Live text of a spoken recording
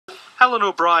Helen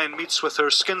O'Brien meets with her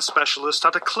skin specialist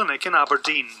at a clinic in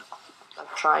Aberdeen.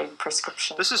 I've tried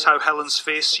prescription. This is how Helen's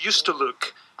face used to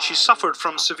look. She suffered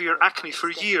from severe acne for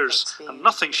years, and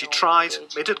nothing she tried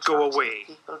made it go away.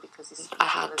 I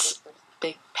had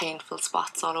big painful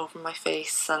spots all over my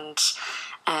face, and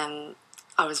I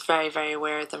was very, very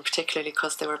aware of them, particularly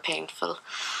because they were painful.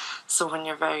 So when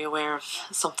you're very aware of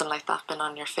something like that being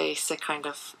on your face, it kind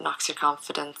of knocks your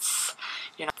confidence.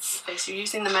 You're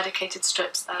using the medicated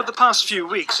strips there. For the past few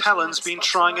weeks, Helen's been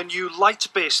trying a new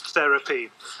light-based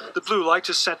therapy. The blue light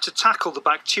is said to tackle the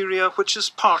bacteria which is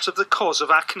part of the cause of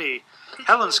acne.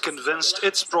 Helen's convinced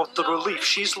it's brought the relief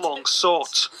she's long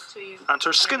sought. And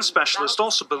her skin specialist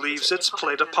also believes it's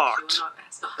played a part.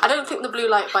 I don't think the blue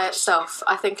light by itself,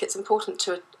 I think it's important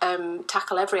to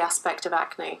tackle every aspect of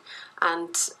acne,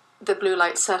 and the blue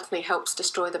light certainly helps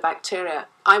destroy the bacteria.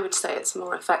 I would say it's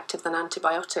more effective than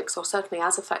antibiotics, or certainly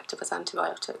as effective as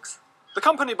antibiotics. The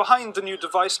company behind the new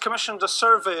device commissioned a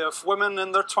survey of women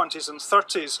in their 20s and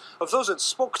 30s. Of those it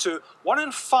spoke to, 1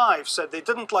 in 5 said they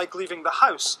didn't like leaving the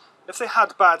house if they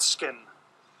had bad skin.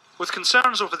 With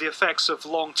concerns over the effects of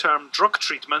long-term drug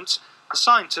treatment, the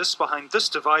scientists behind this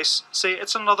device say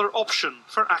it's another option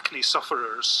for acne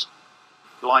sufferers.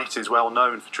 Light is well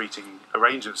known for treating a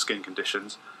range of skin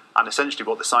conditions, and essentially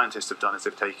what the scientists have done is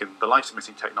they've taken the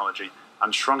light-emitting technology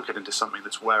and shrunk it into something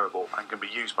that's wearable and can be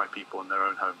used by people in their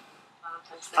own home.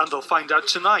 And they'll find out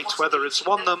tonight whether it's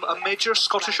won them a major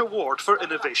Scottish award for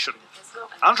innovation.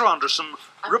 Andrew Anderson,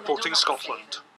 reporting Scotland.